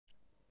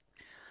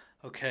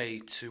Okay,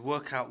 to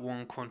work out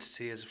one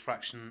quantity as a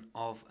fraction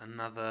of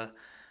another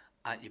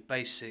at your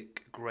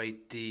basic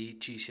grade D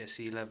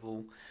GCSE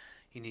level,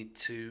 you need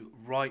to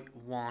write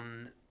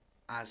one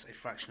as a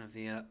fraction of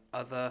the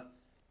other,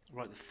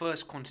 write the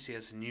first quantity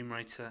as a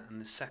numerator and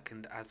the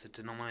second as a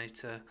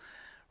denominator.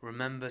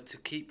 Remember to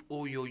keep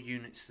all your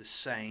units the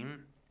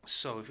same.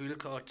 So if we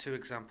look at our two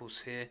examples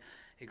here,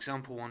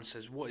 example 1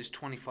 says what is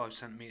 25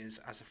 centimeters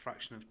as a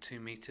fraction of 2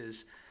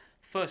 meters.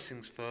 First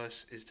things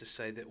first is to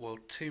say that, well,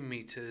 2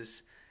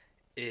 meters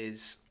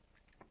is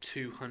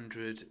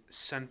 200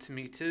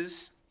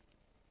 centimeters.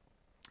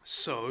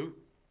 So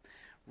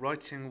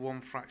writing one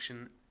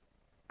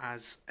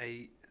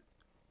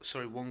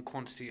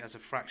quantity as a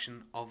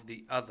fraction of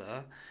the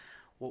other,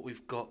 what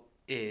we've got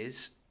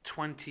is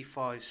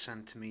 25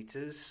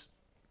 centimeters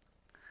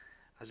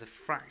as a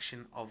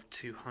fraction of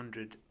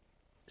 200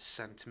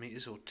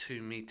 centimeters, or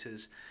 2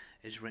 meters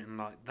is written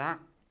like that.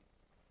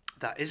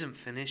 That isn't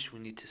finished, we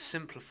need to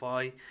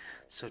simplify.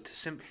 So to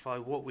simplify,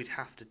 what we'd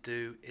have to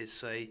do is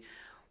say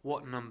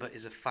what number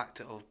is a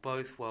factor of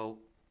both. Well,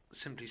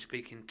 simply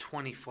speaking,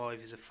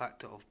 25 is a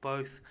factor of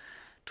both.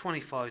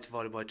 25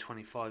 divided by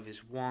 25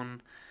 is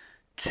 1.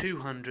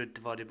 200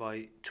 divided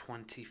by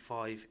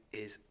 25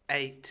 is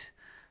 8.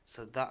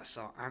 So that's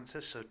our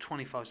answer. So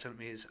 25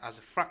 centimeters as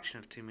a fraction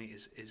of 2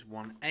 meters is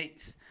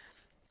 1/8.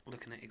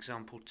 Looking at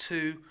example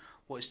 2,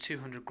 what is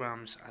 200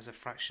 grams as a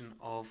fraction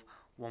of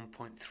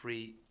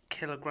 1.3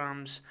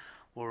 kilograms?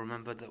 Well,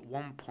 remember that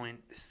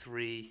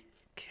 1.3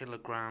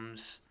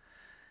 kilograms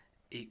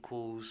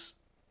equals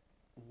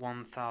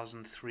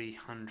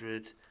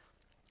 1,300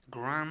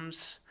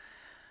 grams.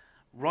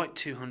 Write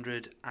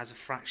 200 as a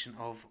fraction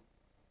of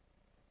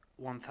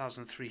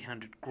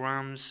 1,300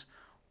 grams.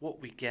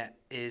 What we get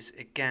is,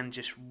 again,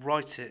 just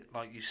write it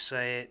like you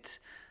say it.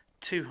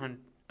 200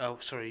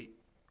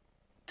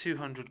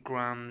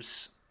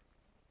 grams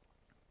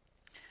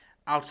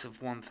out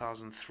of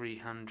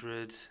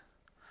 1,300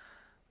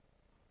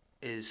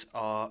 is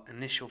our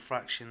initial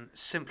fraction.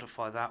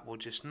 Simplify that, we'll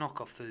just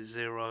knock off the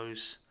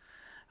zeros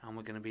and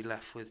we're going to be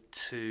left with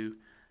 2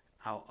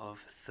 out of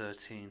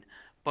 13.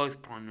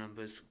 Both prime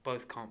numbers,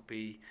 both can't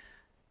be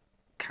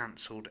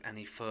cancelled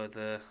any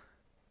further.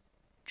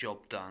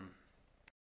 Job done.